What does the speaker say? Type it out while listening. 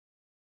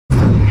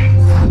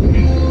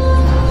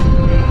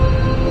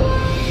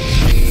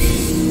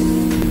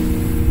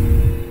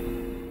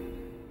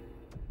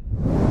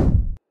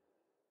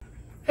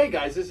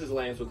guys, this is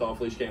Lance with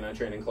Off-Leash K9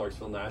 Training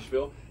Clarksville,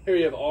 Nashville. Here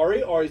you have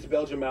Ari. Ari's the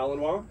Belgian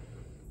Malinois.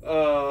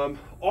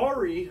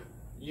 Ari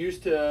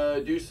used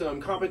to do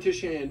some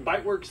competition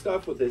bite work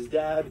stuff with his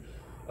dad.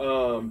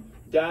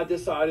 Dad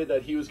decided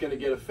that he was going to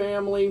get a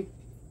family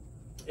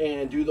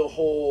and do the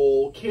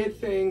whole kid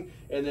thing.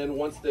 And then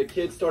once the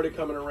kids started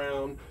coming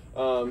around,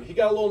 he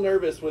got a little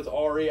nervous with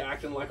Ari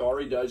acting like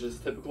Ari does, his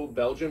typical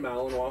Belgian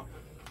Malinois.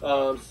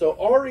 So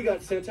Ari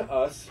got sent to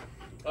us.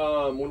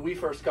 When we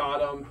first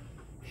got him,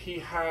 he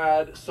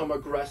had some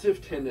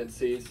aggressive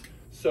tendencies.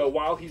 So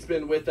while he's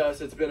been with us,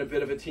 it's been a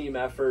bit of a team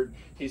effort.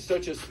 He's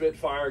such a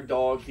spitfire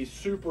dog. He's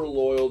super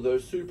loyal, though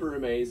super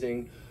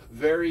amazing,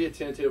 very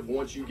attentive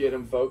once you get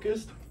him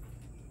focused.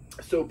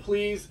 So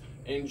please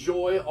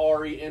enjoy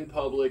Ari in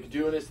public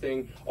doing his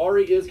thing.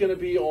 Ari is going to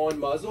be on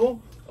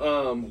muzzle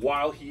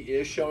while he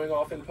is showing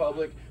off in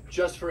public,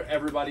 just for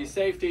everybody's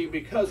safety,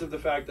 because of the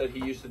fact that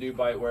he used to do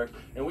bite work,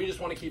 and we just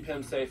want to keep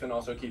him safe and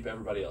also keep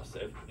everybody else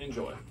safe.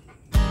 Enjoy.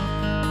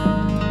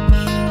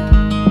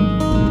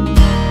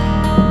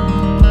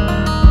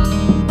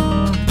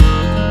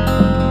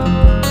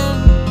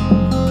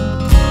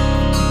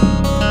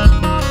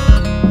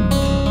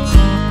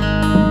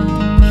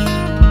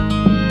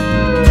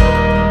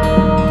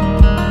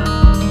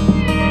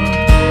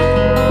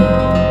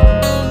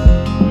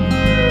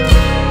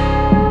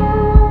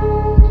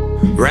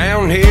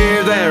 Round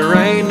here there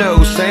ain't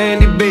no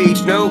sandy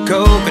beach, no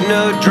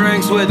coconut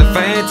drinks with a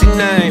fancy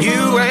name.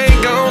 You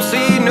ain't gon'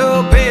 see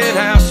no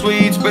penthouse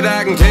suites, but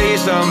I can tell you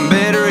something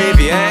better if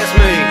you ask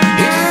me.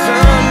 It's a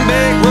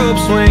sunbaked rope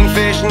swing,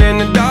 fishing in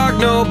the dark,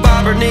 no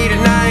bobber needed.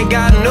 I ain't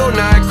got no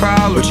night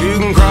crawler, but you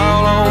can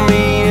crawl on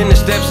me in the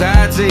steps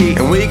I'd see,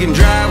 and we can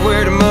drive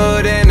where the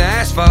mud and the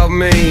asphalt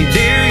meet.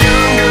 Dear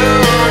young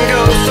gun,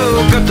 go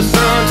soak up the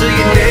sun till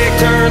your neck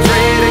turns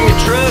red and your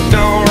truck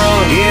don't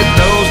run. Hit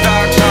those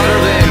docks hotter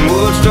than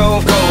wood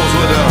stove coals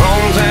with a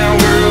hometown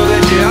girl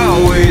that you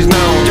always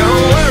know.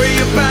 Don't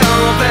worry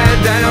about that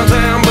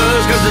downtown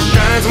buzz, cause the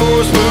shine's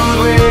more smooth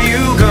where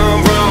you come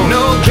from.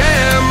 No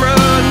camera,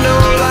 no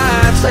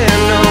lights,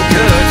 and no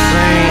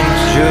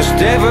cutscenes, just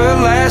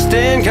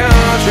everlasting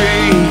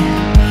country.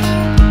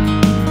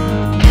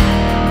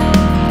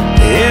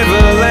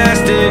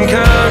 Everlasting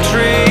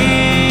country.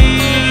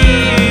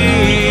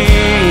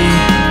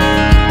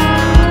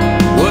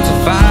 What's a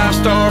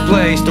five-star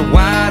place to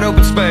wide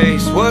open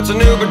space? What's an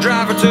Uber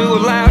driver to a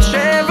loud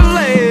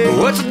Chevrolet?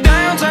 What's a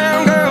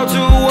downtown girl to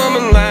a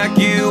woman like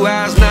you?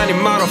 Eyes 90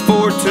 model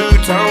Ford,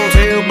 two-tone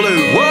tail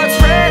blue. What's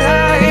red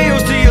high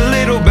heels to your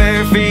little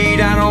bare feet?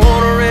 I don't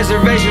want a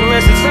reservation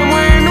unless it's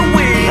somewhere in the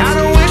weeds. I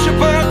don't wish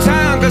upon a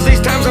time, cause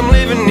these times I'm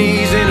living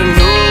these in a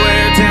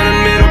nowhere town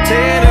in Middle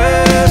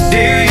Tennessee.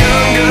 Dear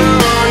young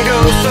gun, go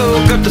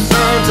soak up the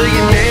sun till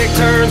your neck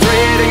turns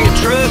red and your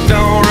truck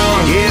don't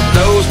run. Hit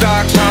those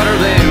docks hotter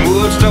than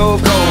wood stove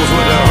coals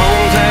with a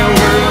hometown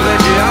girl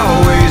that you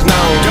always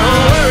know.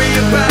 Don't worry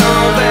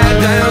about that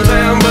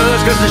downtown buzz,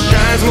 cause the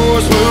shine's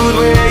more smooth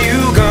where you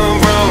come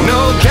from.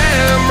 No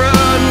camera,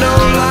 no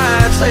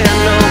lights, and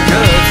no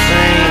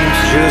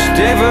cutscenes, just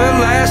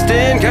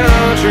everlasting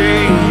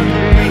country.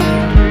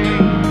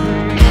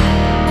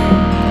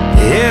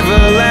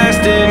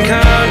 Everlasting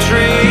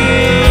country.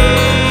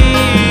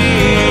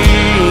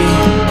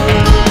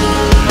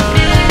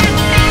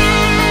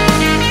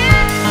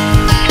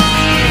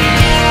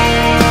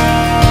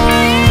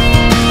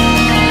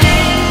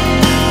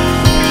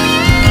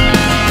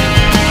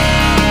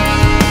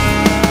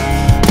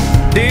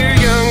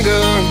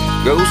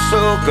 Go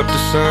soak up the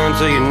sun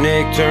till your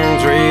neck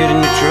turns red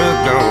and your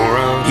truck don't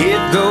run. Hit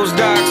those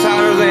docks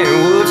hotter than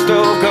wood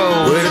stove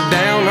coals with a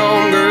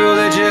down-home girl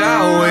that you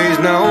always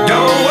know.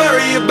 Don't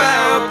worry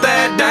about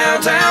that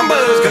downtown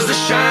buzz, cause the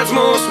shine's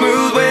more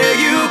smooth where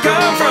you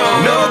come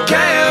from. No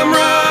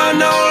camera,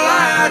 no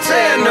lights,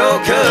 and no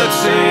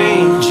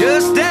cutscene,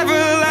 just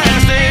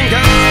everlasting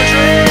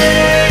country.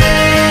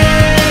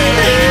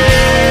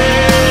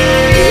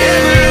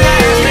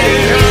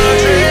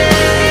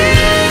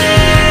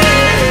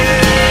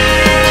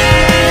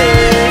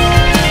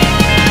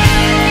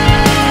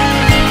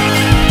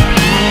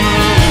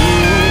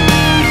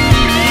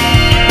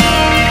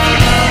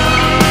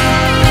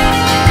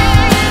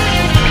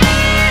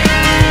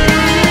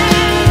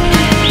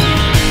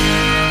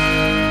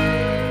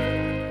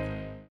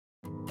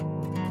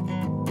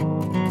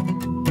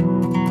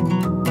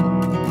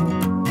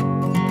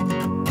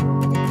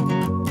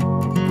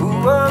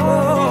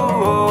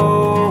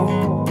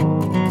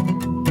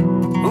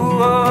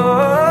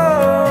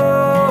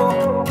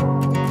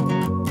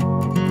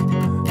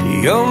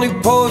 The only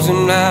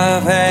poison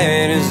I've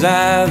had is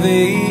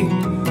ivy.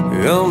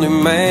 The only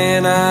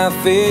man I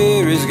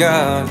fear is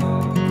God.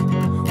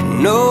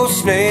 No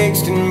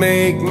snakes can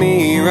make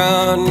me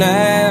run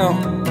now,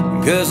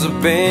 cause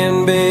I've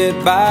been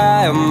bit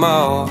by a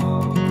moth.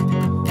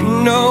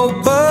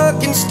 No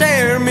bug can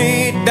stare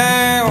me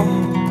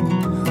down,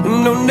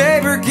 no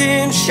neighbor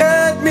can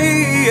shut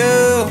me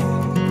up.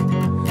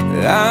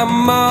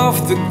 I'm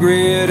off the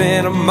grid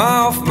and I'm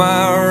off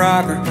my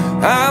rocker.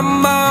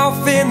 I'm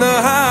off in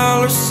the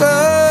holler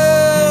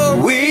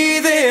sun.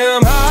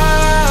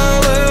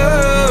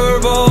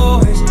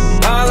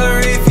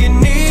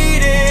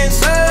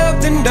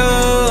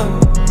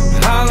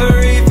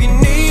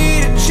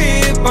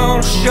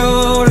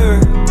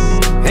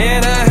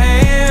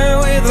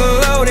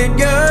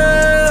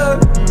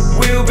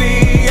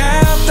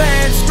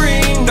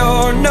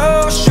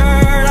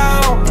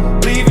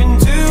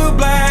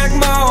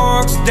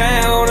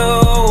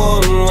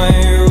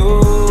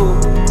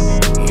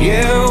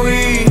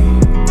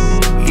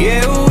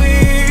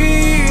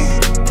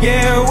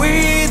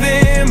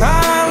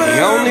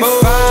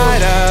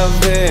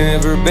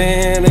 never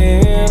been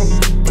in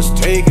was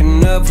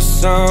taken up for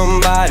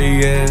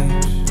somebody else.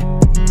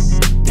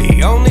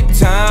 The only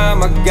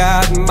time I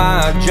got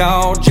my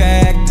jaw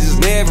jacked is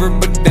never,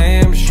 but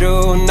damn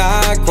sure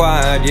not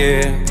quite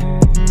yet.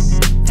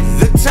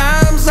 The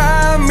times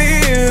I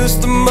miss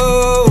the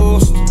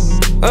most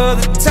are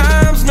the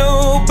times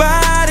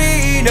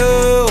nobody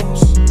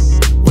knows.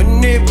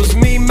 When it was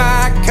me,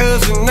 my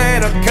cousin,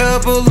 and a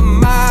couple of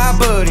my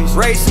buddies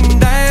racing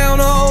down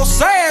old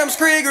Sam's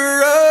Creek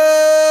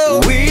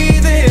Road. We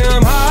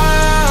them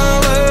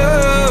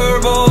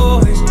holler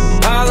boys,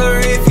 holler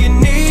if you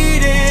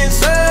needed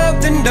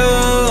something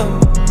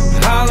done,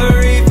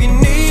 holler if you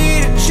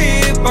need a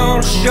chip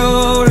on the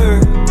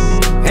shoulder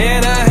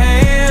and a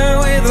hand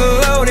with a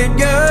loaded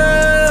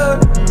gun.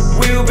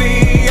 We'll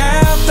be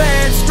out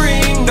that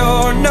screen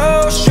door,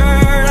 no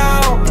shirt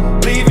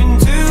on, leaving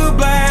 2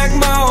 black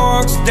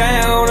marks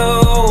down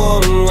a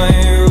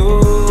one-way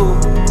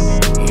road.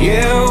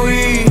 Yeah,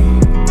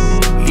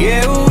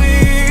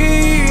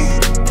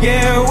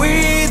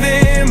 we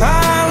them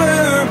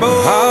holler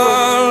boys.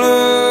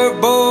 Holler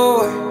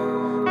boy,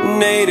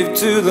 native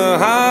to the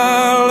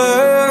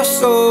holler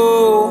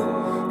soul,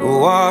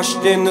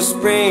 washed in the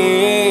spring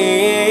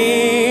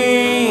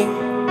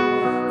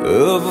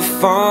of a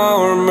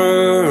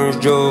farmer's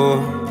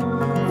joy.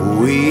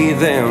 We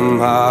them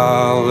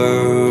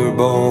holler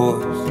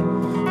boys.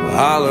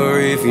 Holler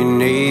if you're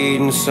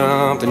needing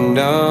something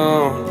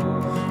done,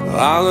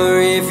 holler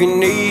if you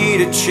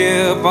need a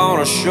chip on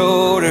a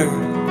shoulder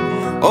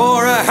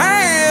or a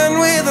hand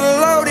with a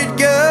loaded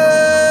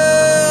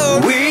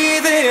gun. We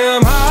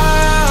them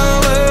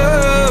holler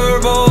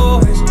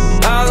boys.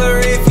 Holler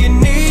if you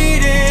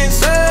needed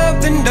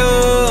something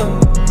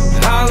done,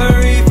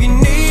 holler if you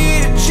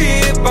need a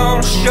chip on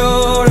a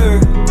shoulder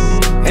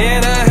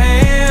and a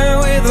hand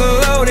with a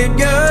loaded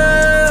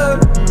gun.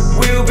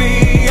 We'll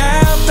be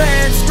out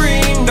that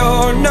screen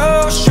door,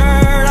 no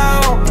shirt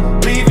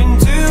on, leaving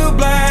 2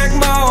 black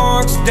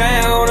marks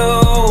down a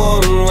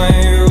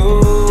one-way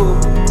road.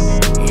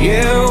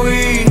 Yeah,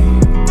 we